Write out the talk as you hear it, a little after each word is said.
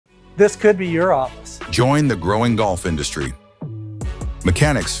this could be your office. Join the growing golf industry.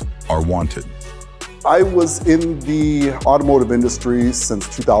 Mechanics are wanted. I was in the automotive industry since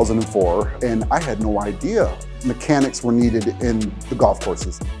 2004, and I had no idea mechanics were needed in the golf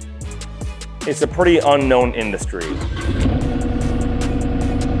courses. It's a pretty unknown industry.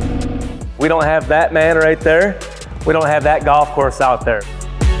 We don't have that man right there. We don't have that golf course out there.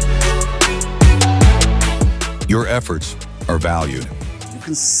 Your efforts are valued. You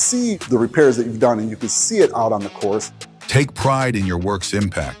can see the repairs that you've done, and you can see it out on the course. Take pride in your work's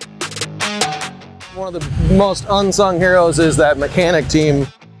impact. One of the most unsung heroes is that mechanic team.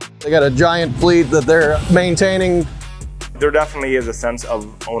 They got a giant fleet that they're maintaining. There definitely is a sense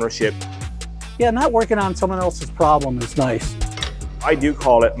of ownership. Yeah, not working on someone else's problem is nice. I do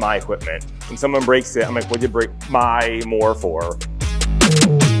call it my equipment. When someone breaks it, I'm like, what'd you break my mower for?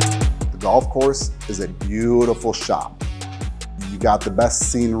 The golf course is a beautiful shop. You got the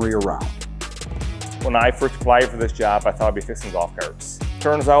best scenery around. When I first applied for this job, I thought I'd be fixing golf carts.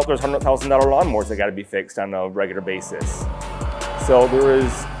 Turns out there's $100,000 lawnmowers that gotta be fixed on a regular basis. So there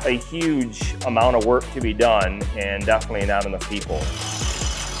is a huge amount of work to be done, and definitely not enough people.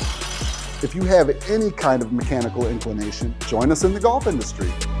 If you have any kind of mechanical inclination, join us in the golf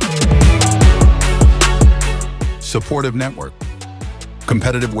industry. Supportive network.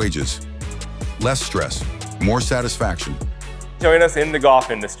 Competitive wages. Less stress. More satisfaction. Join us in the golf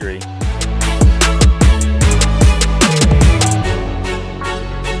industry.